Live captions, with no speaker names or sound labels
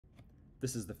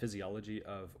This is the physiology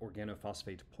of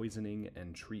organophosphate poisoning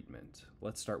and treatment.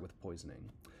 Let's start with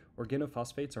poisoning.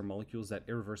 Organophosphates are molecules that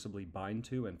irreversibly bind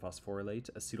to and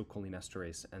phosphorylate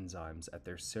acetylcholinesterase enzymes at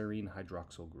their serine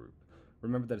hydroxyl group.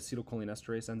 Remember that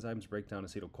acetylcholinesterase enzymes break down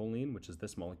acetylcholine, which is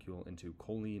this molecule, into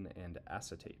choline and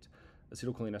acetate.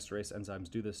 Acetylcholinesterase enzymes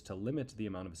do this to limit the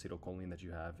amount of acetylcholine that you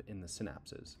have in the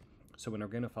synapses. So when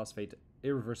organophosphate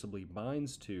irreversibly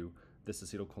binds to this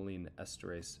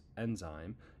acetylcholinesterase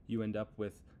enzyme, you end up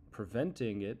with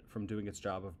preventing it from doing its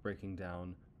job of breaking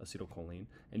down acetylcholine,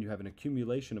 and you have an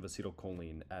accumulation of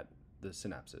acetylcholine at the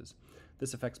synapses.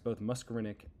 This affects both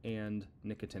muscarinic and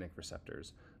nicotinic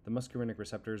receptors. The muscarinic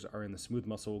receptors are in the smooth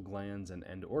muscle, glands, and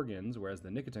end organs, whereas the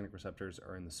nicotinic receptors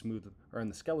are in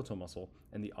the skeletal muscle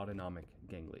and the autonomic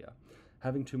ganglia.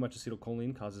 Having too much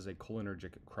acetylcholine causes a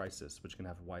cholinergic crisis, which can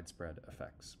have widespread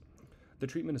effects. The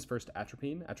treatment is first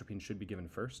atropine. Atropine should be given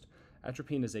first.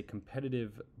 Atropine is a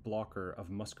competitive blocker of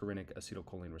muscarinic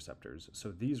acetylcholine receptors.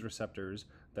 So these receptors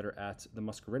that are at the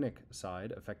muscarinic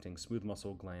side affecting smooth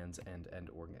muscle, glands, and end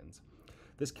organs.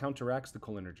 This counteracts the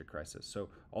cholinergic crisis. So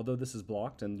although this is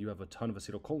blocked and you have a ton of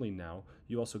acetylcholine now,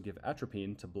 you also give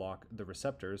atropine to block the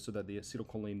receptors so that the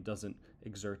acetylcholine doesn't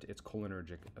exert its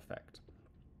cholinergic effect.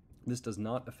 This does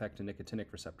not affect nicotinic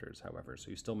receptors, however, so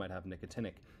you still might have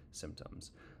nicotinic symptoms.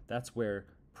 That's where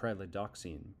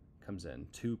Pralidoxime comes in,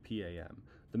 2-PAM.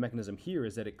 The mechanism here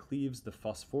is that it cleaves the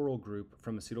phosphoryl group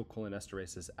from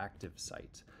acetylcholinesterase's active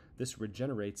site. This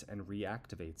regenerates and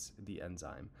reactivates the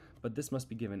enzyme, but this must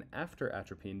be given after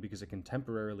atropine because it can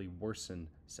temporarily worsen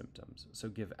symptoms. So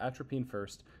give atropine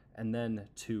first and then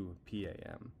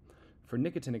 2-PAM. For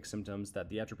nicotinic symptoms that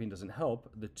the atropine doesn't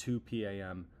help, the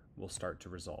 2-PAM will start to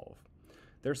resolve.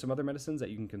 There are some other medicines that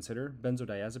you can consider.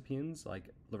 Benzodiazepines like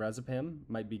lorazepam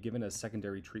might be given as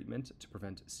secondary treatment to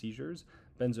prevent seizures.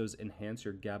 Benzos enhance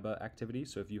your GABA activity,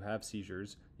 so if you have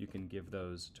seizures, you can give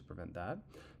those to prevent that.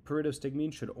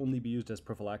 Pyridostigmine should only be used as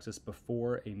prophylaxis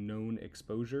before a known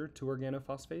exposure to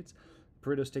organophosphates.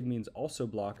 Pyridostigmines also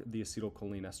block the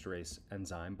acetylcholinesterase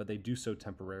enzyme, but they do so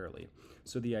temporarily.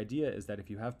 So the idea is that if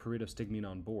you have pyridostigmine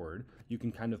on board, you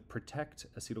can kind of protect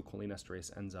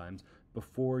acetylcholinesterase enzymes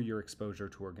before your exposure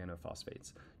to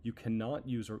organophosphates. You cannot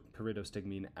use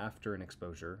pyridostigmine after an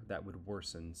exposure. That would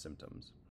worsen symptoms.